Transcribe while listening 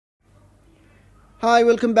Hi,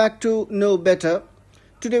 welcome back to Know Better.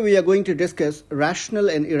 Today we are going to discuss rational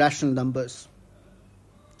and irrational numbers.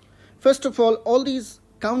 First of all these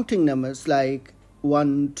counting numbers like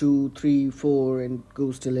 1, 2, 3, 4 and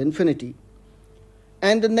goes till infinity.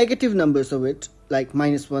 And the negative numbers of it like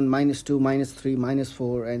 -1, -2, -3,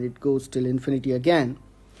 -4 and it goes till infinity again,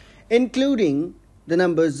 including the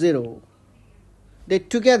number 0. They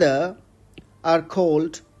together are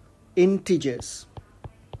called integers.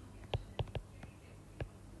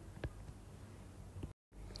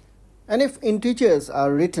 And if integers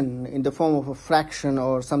are written in the form of a fraction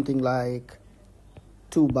or something like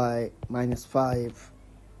 2 by -5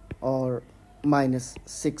 or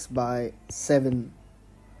 -6 by 7,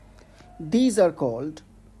 these are called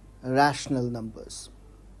rational numbers.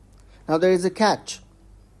 Now there is a catch.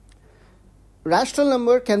 Rational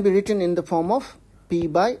number can be written in the form of p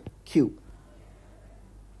by q.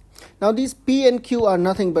 Now these p and q are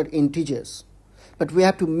nothing but integers, but we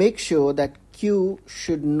have to make sure that q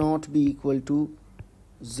should not be equal to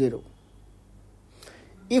 0.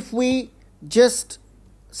 If we just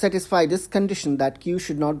satisfy this condition that q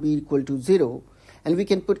should not be equal to 0 and we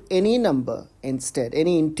can put any number instead,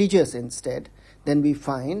 any integers instead, then we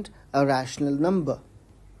find a rational number.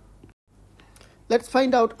 Let's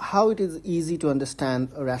find out how it is easy to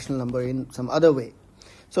understand a rational number in some other way.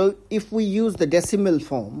 So if we use the decimal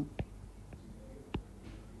form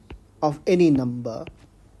of any number,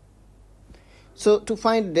 so to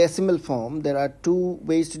find decimal form, there are two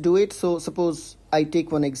ways to do it. So suppose I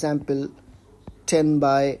take one example, 10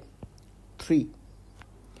 by 3.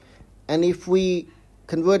 And if we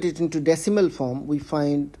convert it into decimal form, we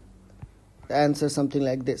find the answer something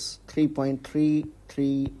like this,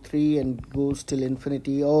 3.333 and goes till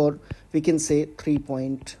infinity. Or we can say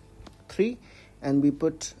 3.3 and we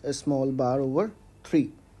put a small bar over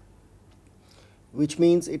 3, which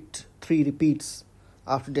means 3 repeats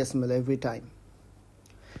after decimal every time.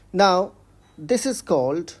 Now, this is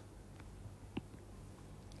called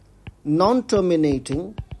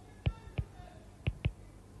non-terminating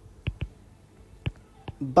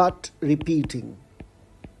but repeating.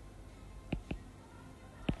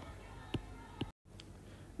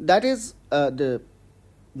 That is the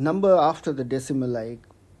number after the decimal, like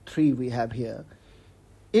 3 we have here.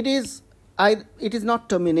 It is not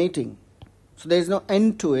terminating, so there is no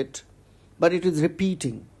end to it, but it is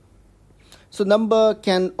repeating. So number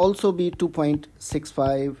can also be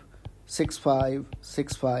 2.65, 65,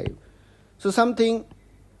 65. So something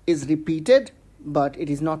is repeated, but it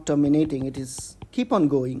is not terminating. It is keep on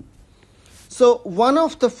going. So one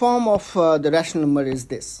of the form of the rational number is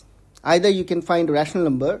this. Either you can find a rational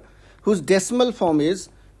number whose decimal form is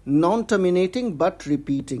non-terminating but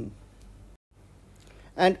repeating.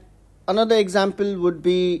 And another example would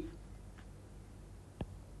be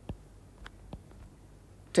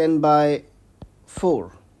 10 by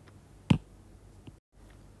 4.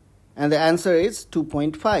 And the answer is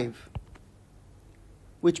 2.5,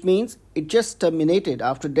 which means it just terminated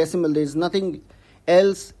after decimal. There is nothing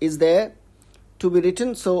else is there to be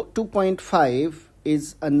written. So 2.5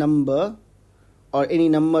 is a number, or any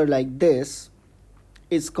number like this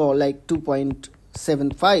is called like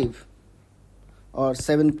 2.75 or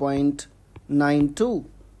 7.92.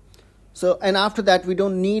 So, and after that we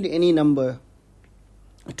don't need any number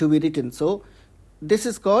to be written. So this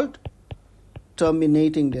is called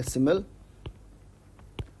terminating decimal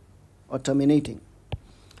or terminating.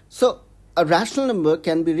 So a rational number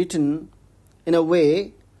can be written in a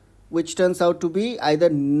way which turns out to be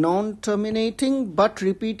either non-terminating but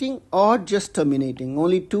repeating or just terminating.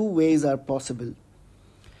 Only two ways are possible.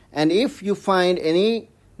 And if you find any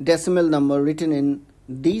decimal number written in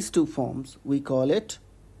these two forms, we call it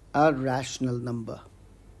a rational number.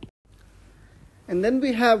 And then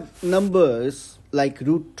we have numbers like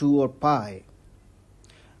 √2 or pi.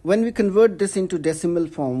 When we convert this into decimal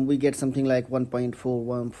form, we get something like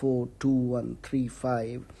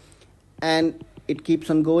 1.41422135, and it keeps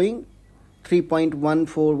on going,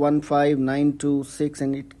 3.1415926,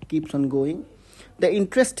 and it keeps on going. The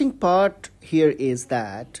interesting part here is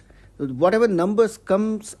that whatever numbers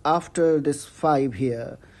comes after this 5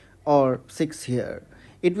 here or 6 here,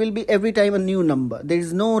 it will be every time a new number. There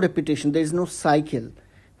is no repetition, there is no cycle.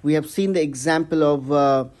 We have seen the example of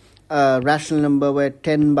a rational number where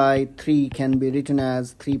 10 by 3 can be written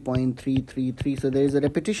as 3.333. So there is a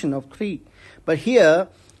repetition of 3. But here,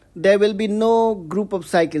 there will be no group of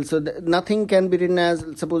cycles. So nothing can be written as,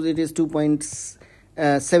 suppose it is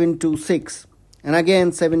 2.726 and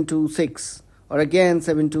again 726 or again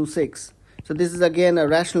 726. So this is again a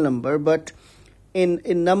rational number, but in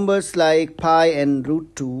numbers like pi and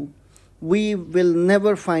 √2, we will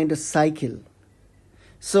never find a cycle.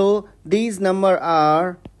 So these numbers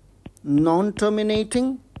are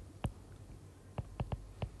non-terminating,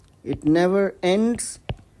 it never ends,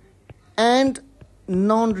 and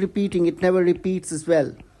non-repeating, it never repeats as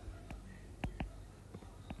well.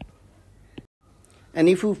 And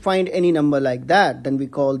if you find any number like that, then we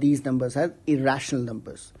call these numbers as irrational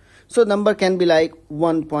numbers. So number can be like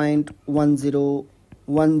 1.10, 100,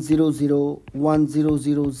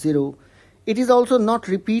 1000. It is also not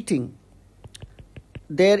repeating.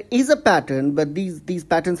 There is a pattern, but these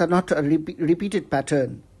patterns are not a repeated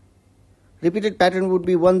pattern. Repeated pattern would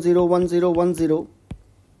be 101010,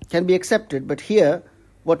 can be accepted, but here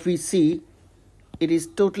what we see, it is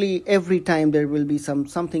totally every time there will be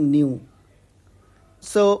something new.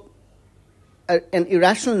 So an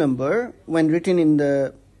irrational number, when written in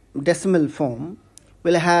the decimal form,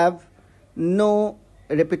 will have no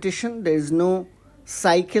repetition, there is no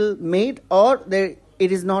cycle made, or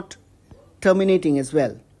it is not terminating as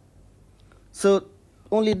well. So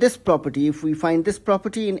only this property, if we find this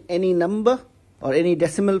property in any number or any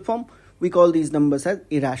decimal form, we call these numbers as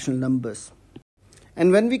irrational numbers.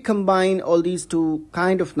 And when we combine all these two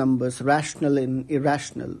kind of numbers, rational and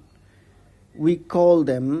irrational, we call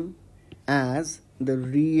them as the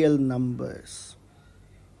real numbers.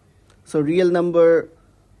 So real number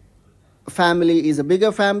family is a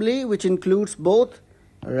bigger family which includes both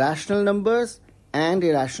rational numbers and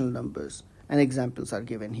irrational numbers, and examples are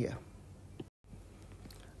given here.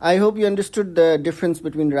 I hope you understood the difference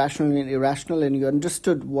between rational and irrational, and you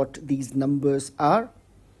understood what these numbers are.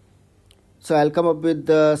 So I'll come up with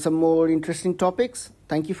some more interesting topics.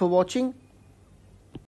 Thank you for watching.